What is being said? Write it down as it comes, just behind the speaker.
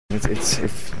It's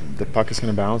if the puck is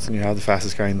going to bounce and you have the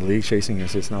fastest guy in the league chasing you,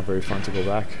 so it's not very fun to go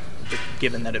back.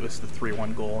 Given that it was the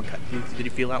 3-1 goal, did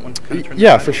you feel that one kind of turn?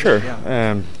 Yeah, for sure.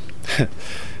 Yeah.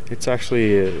 It's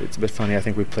actually it's a bit funny. I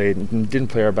think we didn't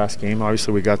play our best game.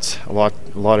 Obviously, we got a lot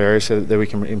of areas that we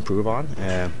can improve on.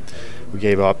 We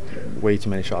gave up way too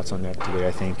many shots on net today.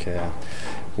 I think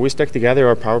we stuck together.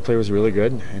 Our power play was really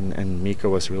good, and Mikko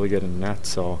was really good in the net.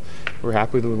 So we're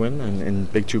happy with the win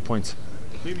and big 2 points.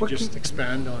 Maybe just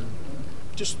expand on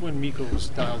just when Mikko was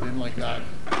dialed in like that.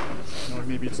 You know,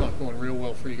 maybe it's not going real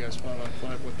well for you guys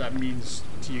 5-on-5. What that means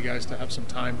to you guys to have some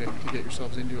time to get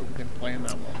yourselves into it with him playing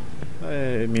that well.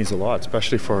 It means a lot,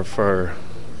 especially for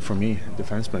me,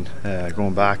 defenseman,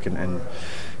 going back and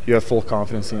you have full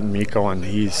confidence in Mikko, and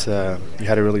he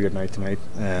had a really good night tonight.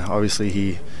 Obviously,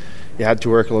 he had to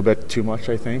work a little bit too much,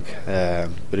 I think,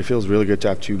 but it feels really good to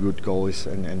have two good goalies.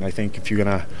 And I think if you're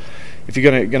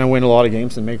gonna win a lot of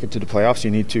games and make it to the playoffs, you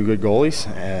need two good goalies.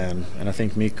 And I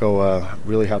think Mikko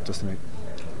really helped us tonight.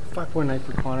 5-point night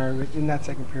for Connor. In that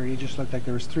second period, it just looked like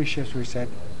there was 3 shifts where he said,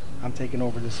 "I'm taking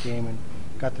over this game," and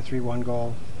got the 3-1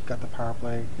 goal, got the power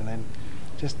play, and then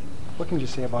just what can you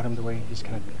say about him, the way he's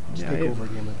kind of take over a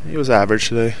game? He was average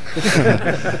today.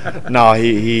 No,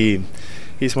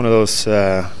 he's one of those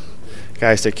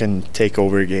guys that can take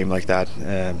over a game like that.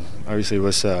 Obviously, it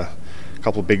was a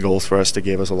couple of big goals for us that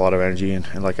gave us a lot of energy,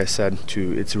 and like I said,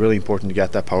 it's really important to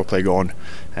get that power play going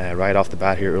right off the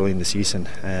bat here early in the season.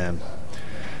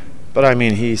 But I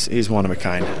mean, he's one of a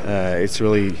kind. It's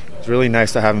really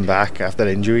nice to have him back after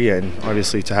that injury, and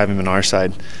obviously to have him on our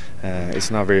side. It's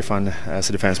not very fun as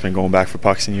a defenseman going back for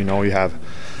pucks, and you have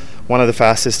one of the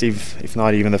fastest, if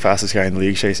not even the fastest guy in the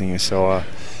league chasing you. So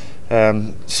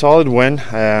solid win,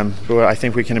 but I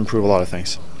think we can improve a lot of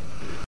things.